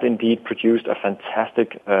had indeed produced a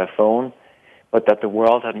fantastic phone, but that the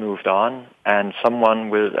world had moved on, and someone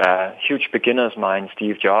with a huge beginner's mind,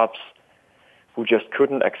 Steve Jobs, who just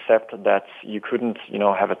couldn't accept that you couldn't,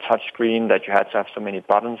 have a touch screen, that you had to have so many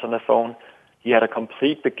buttons on the phone. He had a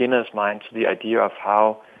complete beginner's mind to the idea of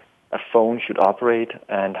how a phone should operate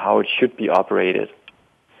and how it should be operated.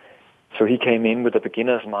 So he came in with a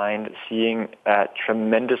beginner's mind, seeing a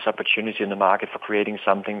tremendous opportunity in the market for creating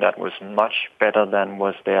something that was much better than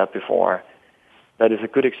was there before. That is a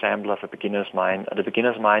good example of a beginner's mind. The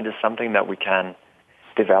beginner's mind is something that we can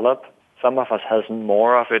develop. Some of us has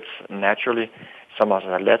more of it naturally. Some of us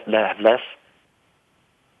have less.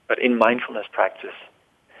 But in mindfulness practice,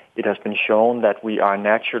 it has been shown that we are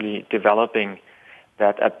naturally developing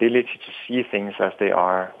that ability to see things as they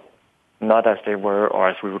are, not as they were or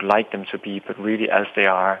as we would like them to be, but really as they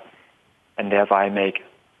are, and thereby make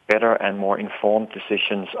better and more informed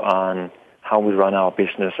decisions on how we run our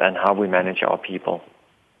business and how we manage our people.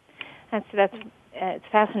 It's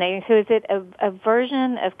fascinating. So is it a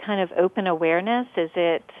version of kind of open awareness? Is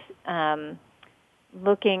it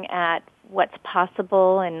looking at what's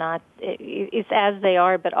possible and not, it's as they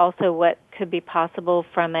are, but also what could be possible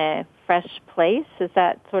from a fresh place? Is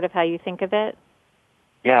that sort of how you think of it?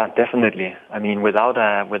 Yeah, definitely. I mean, without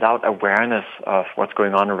awareness of what's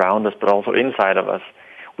going on around us, but also inside of us,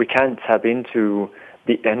 we can't tap into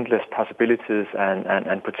the endless possibilities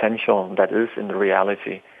and potential that is in the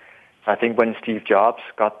reality. I think when Steve Jobs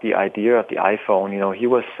got the idea of the iPhone, he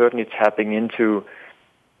was certainly tapping into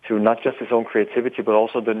not just his own creativity, but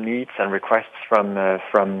also the needs and requests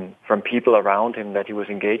from people around him that he was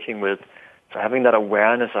engaging with. So having that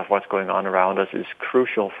awareness of what's going on around us is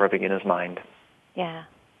crucial for a beginner's mind. Yeah.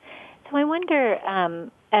 So I wonder,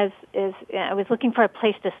 I was looking for a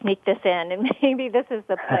place to sneak this in, and maybe this is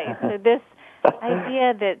the place. So this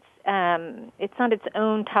idea that's it's not its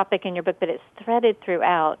own topic in your book, but it's threaded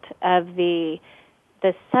throughout, of the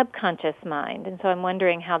subconscious mind. And so I'm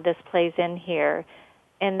wondering how this plays in here,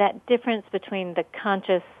 and that difference between the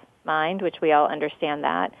conscious mind, which we all understand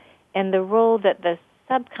that, and the role that the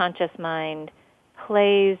subconscious mind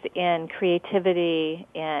plays in creativity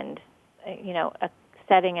and,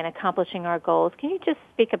 setting and accomplishing our goals. Can you just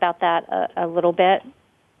speak about that a little bit?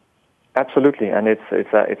 Absolutely, and it's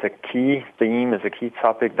a key theme, it's a key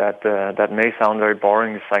topic that may sound very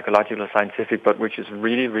boring, psychological, scientific, but which is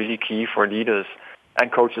really, really key for leaders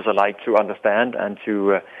and coaches alike to understand and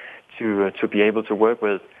to be able to work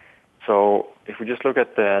with. So if we just look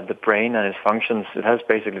at the brain and its functions, it has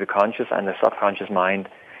basically the conscious and the subconscious mind.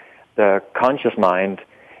 The conscious mind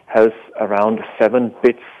has around 7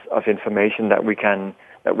 bits of information that we can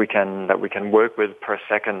work with per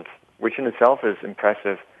second, which in itself is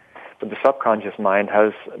impressive. But the subconscious mind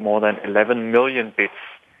has more than 11 million bits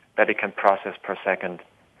that it can process per second.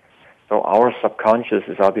 So our subconscious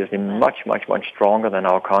is obviously much, much, much stronger than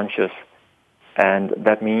our conscious. And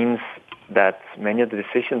that means that many of the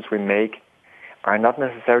decisions we make are not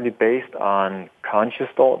necessarily based on conscious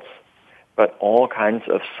thoughts, but all kinds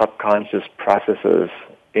of subconscious processes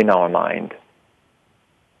in our mind.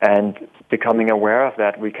 And becoming aware of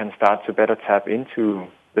that, we can start to better tap into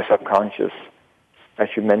the subconscious. As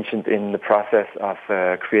you mentioned in the process of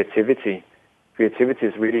creativity, creativity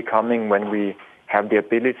is really coming when we have the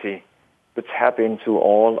ability to tap into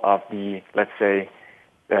all of the, let's say,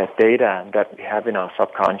 data that we have in our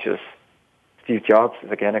subconscious. Steve Jobs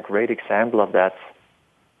is again a great example of that.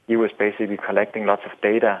 He was basically collecting lots of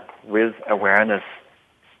data with awareness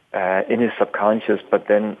in his subconscious, but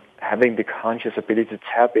then having the conscious ability to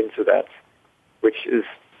tap into that, which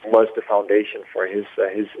was the foundation for his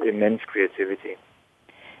immense creativity.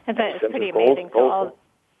 And that is pretty amazing. So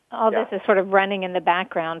all this is sort of running in the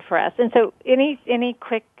background for us. And so, any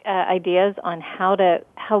quick ideas on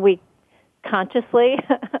how we consciously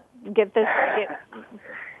put the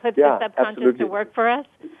subconscious absolutely. to work for us?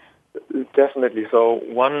 Definitely. So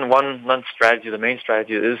one strategy, the main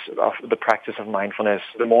strategy, is of the practice of mindfulness.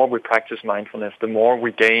 The more we practice mindfulness, the more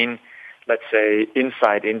we gain, let's say,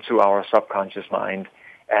 insight into our subconscious mind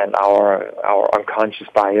and our unconscious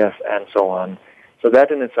bias and so on. So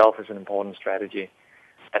that in itself is an important strategy.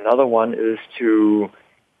 Another one is to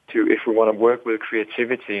if we want to work with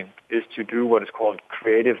creativity, is to do what is called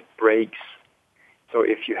creative breaks. So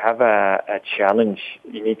if you have a challenge,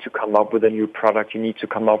 you need to come up with a new product, you need to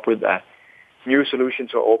come up with a new solution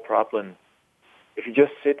to an old problem. If you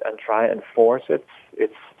just sit and try and force it,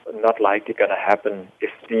 it's not likely going to happen.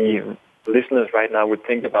 If the listeners right now would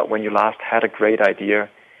think about when you last had a great idea,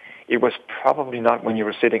 it was probably not when you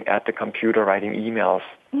were sitting at the computer writing emails.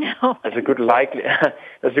 No. There's a good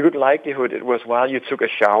likelihood it was while you took a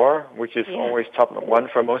shower, which is always top one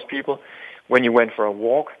for most people, when you went for a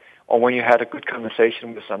walk, or when you had a good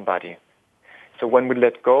conversation with somebody. So when we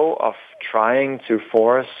let go of trying to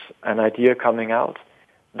force an idea coming out,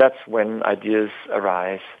 that's when ideas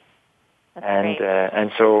arise. And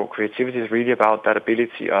so creativity is really about that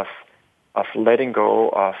ability of letting go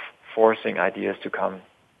of forcing ideas to come.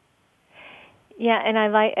 Yeah, and I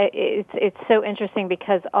like it's so interesting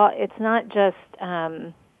because it's not just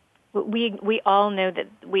we all know that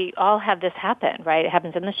we all have this happen, right? It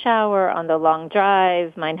happens in the shower, on the long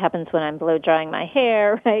drive. Mine happens when I'm blow drying my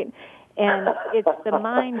hair, right? And it's the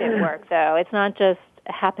mind at work, though. It's not just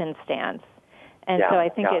happenstance. And so I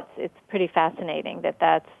think it's pretty fascinating that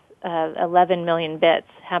that's 11 million bits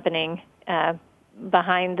happening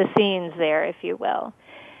behind the scenes there, if you will.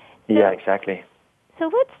 So, yeah, exactly. So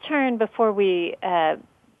let's turn, before we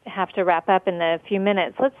have to wrap up in a few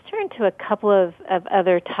minutes, let's turn to a couple of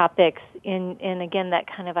other topics in, again, that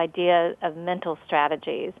kind of idea of mental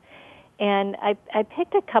strategies. And I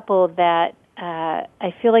picked a couple that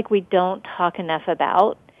I feel like we don't talk enough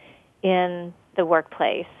about in the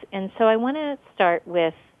workplace. And so I want to start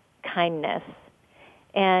with kindness.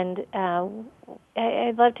 And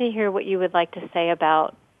I'd love to hear what you would like to say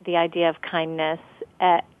about the idea of kindness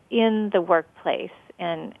in the workplace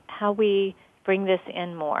and how we bring this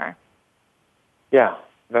in more. Yeah,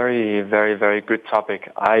 very, very, very good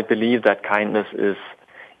topic. I believe that kindness is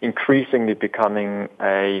increasingly becoming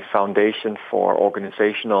a foundation for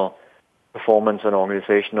organizational performance and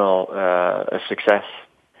organizational success.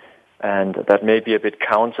 And that may be a bit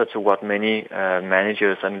counter to what many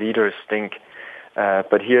managers and leaders think.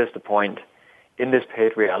 But here's the point. In this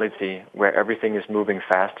paid reality where everything is moving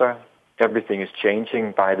faster, everything is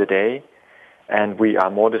changing by the day, and we are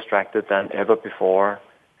more distracted than ever before,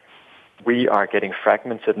 we are getting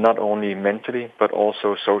fragmented not only mentally but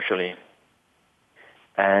also socially.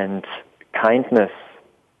 And kindness,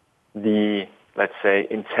 the, let's say,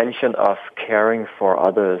 intention of caring for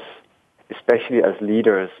others, especially as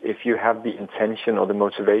leaders, if you have the intention or the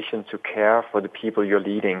motivation to care for the people you're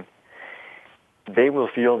leading, they will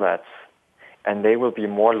feel that, and they will be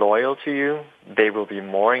more loyal to you, they will be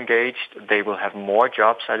more engaged, they will have more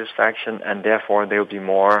job satisfaction, and therefore they will be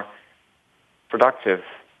more productive.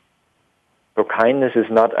 So kindness is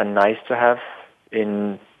not a nice to have.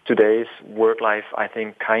 In today's work life, I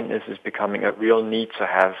think kindness is becoming a real need to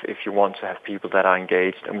have if you want to have people that are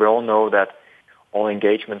engaged. And we all know that all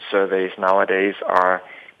engagement surveys nowadays are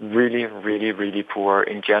really, really, really poor.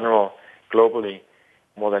 In general, globally,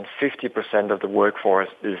 more than 50% of the workforce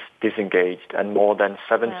is disengaged, and more than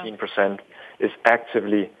 17% is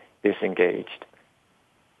actively disengaged.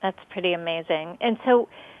 That's pretty amazing. And so,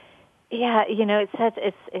 yeah, you know, it says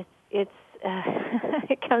it's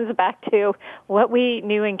it comes back to what we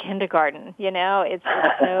knew in kindergarten. You know, it's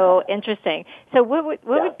so interesting. So, what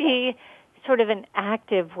would be sort of an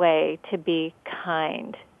active way to be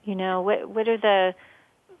kind? You know, what are the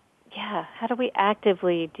how do we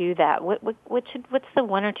actively do that? What's the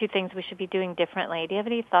one or two things we should be doing differently? Do you have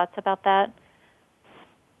any thoughts about that?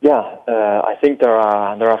 Yeah, I think there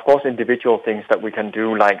are of course individual things that we can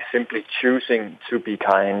do, like simply choosing to be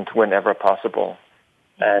kind whenever possible.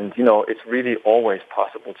 And you know, it's really always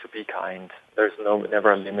possible to be kind. There's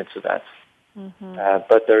never a limit to that. Mm-hmm.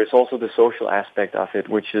 But there is also the social aspect of it,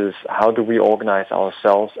 which is how do we organize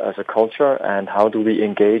ourselves as a culture, and how do we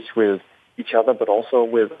engage with each other, but also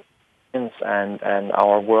with and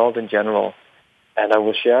our world in general. And I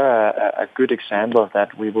will share a good example of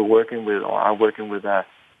that. We were working with, or are working with, a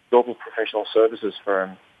global professional services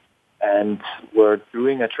firm, and we're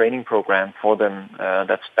doing a training program for them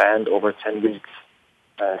that spanned over 10 weeks,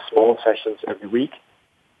 small sessions every week.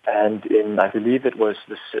 And in, I believe it was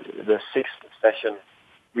the sixth session,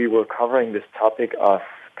 we were covering this topic of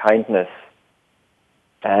kindness.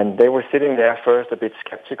 And they were sitting there first a bit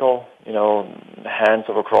skeptical, you know, hands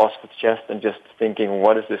across the chest and just thinking,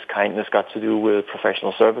 what has this kindness got to do with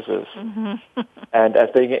professional services? Mm-hmm. And as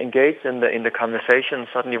they engaged in the conversation,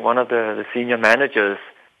 suddenly one of the senior managers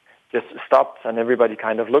just stopped, and everybody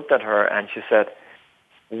kind of looked at her, and she said,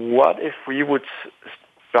 what if we would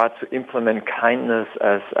start to implement kindness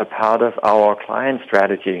as a part of our client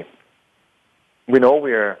strategy? We know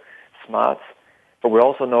we're smart, but we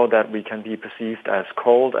also know that we can be perceived as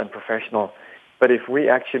cold and professional. But if we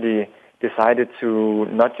actually decided to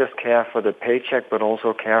not just care for the paycheck, but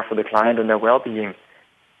also care for the client and their well-being,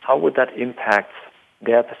 how would that impact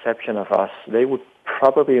their perception of us? They would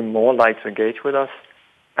probably more like to engage with us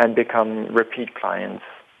and become repeat clients.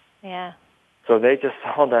 Yeah. So they just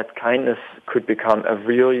saw that kindness could become a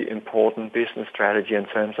really important business strategy in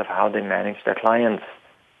terms of how they manage their clients.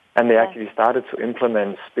 And they actually started to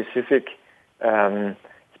implement specific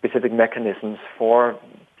mechanisms for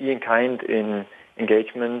being kind in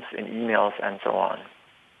engagements, in emails, and so on.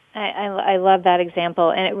 I love that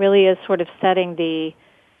example, and it really is sort of setting the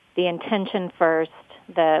intention first,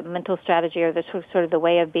 the mental strategy, or the sort of the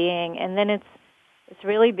way of being, and then it's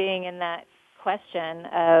really being in that question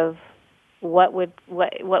of what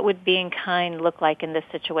would being kind look like in this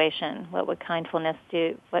situation? What would kindfulness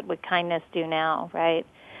do? What would kindness do now? Right.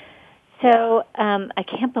 So I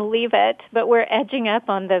can't believe it, but we're edging up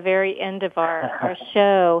on the very end of our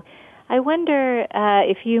show. I wonder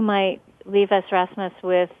if you might leave us, Rasmus,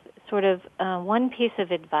 with sort of one piece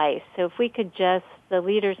of advice. So if we could just, the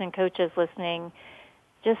leaders and coaches listening,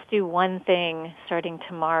 just do one thing starting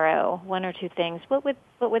tomorrow, one or two things, what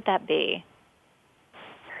would that be?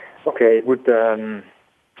 Okay,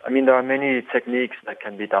 there are many techniques that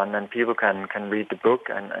can be done, and people can read the book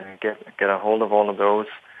and get a hold of all of those.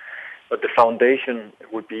 But the foundation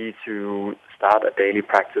would be to start a daily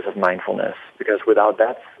practice of mindfulness, because without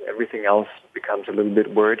that, everything else becomes a little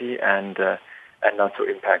bit wordy and not so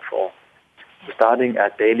impactful. So starting a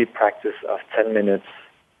daily practice of 10 minutes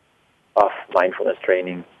of mindfulness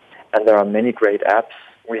training. And there are many great apps.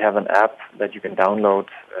 We have an app that you can download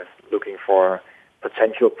looking for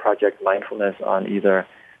Potential Project Mindfulness on either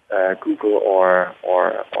Google or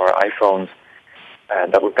iPhones,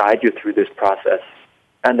 and that will guide you through this process.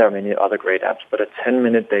 And there are many other great apps, but a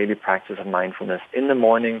 10-minute daily practice of mindfulness in the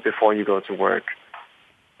morning before you go to work,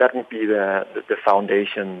 that would be the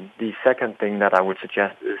foundation. The second thing that I would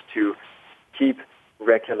suggest is to keep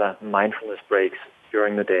regular mindfulness breaks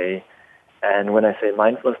during the day. And when I say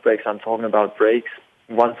mindfulness breaks, I'm talking about breaks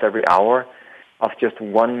once every hour of just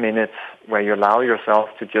 1 minute where you allow yourself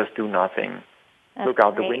to just do nothing. That's Look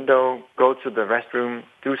out great. the window, go to the restroom,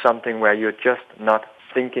 do something where you're just not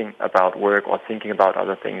thinking about work or thinking about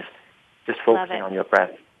other things, just focusing on your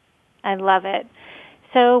breath. I love it.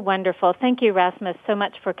 So wonderful. Thank you, Rasmus, so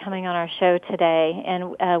much for coming on our show today.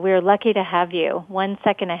 And we're lucky to have you. 1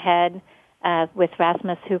 second ahead with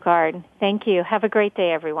Rasmus Hougaard. Thank you. Have a great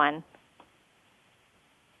day, everyone.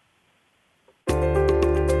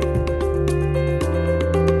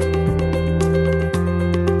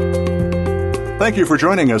 Thank you for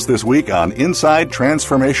joining us this week on Inside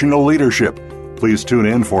Transformational Leadership. Please tune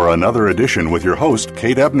in for another edition with your host,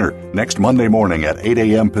 Kate Ebner, next Monday morning at 8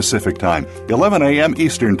 a.m. Pacific Time, 11 a.m.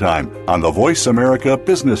 Eastern Time on the Voice America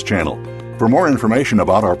Business Channel. For more information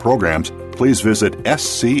about our programs, please visit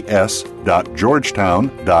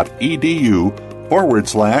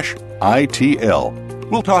scs.georgetown.edu/ITL.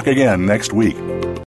 We'll talk again next week.